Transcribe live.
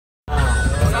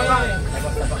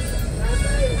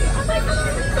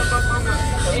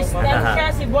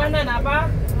Cebuana na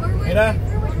pa? Mira.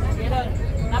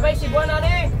 Napay Cebuana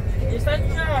ni. Instant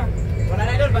siya. Wala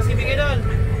na idol, Pacific idol.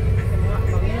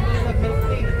 Manginom mo ng milk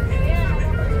tea.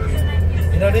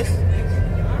 You know this?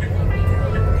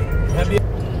 Have you?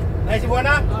 Nice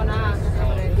Cebuana? Oh, na.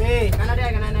 Okay. Kana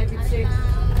dia kana na Pepsi.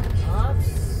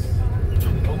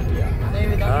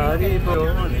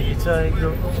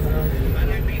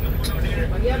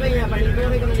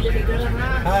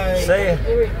 Hi. Say,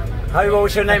 hi, what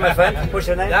was your name, my friend? What's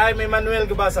your name? I'm Manuel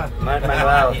Gabasa.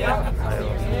 Manuel.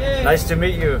 Nice to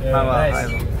meet you, Yeah, Manuel.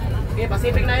 nice. Okay,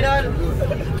 Pacific na idol.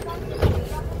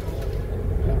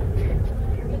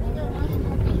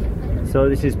 So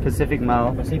this is Pacific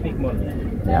Mall. Pacific Mall.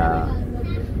 Yeah.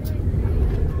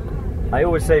 I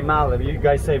always say Mall. You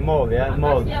guys say Mall, yeah?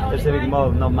 Mall. Pacific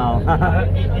Mall, not Mall.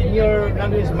 In your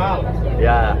language, Mal.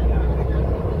 Yeah.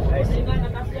 Nice.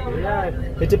 Yeah.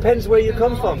 It depends where you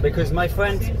come from, because my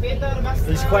friend,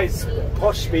 he's quite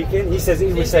posh speaking. He says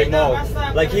he would say Mall.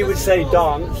 Like he would say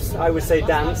dance, I would say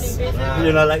dance.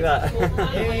 You know, like that.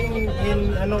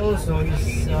 In ano also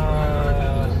is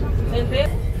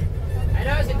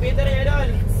Idol, St. Peter idol.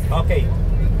 okay.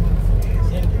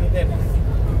 St. Peter.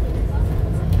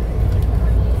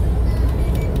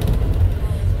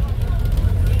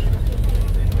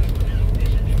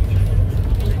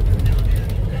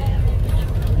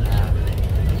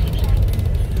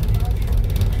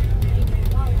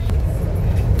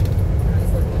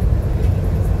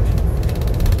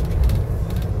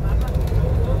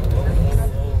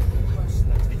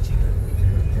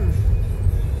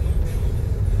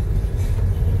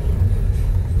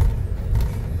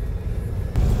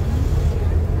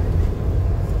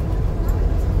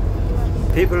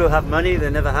 People who have money, they're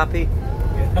never happy.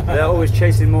 They're always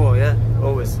chasing more, yeah?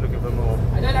 Always looking for more.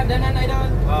 Idol, hagdanan idol.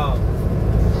 Oh.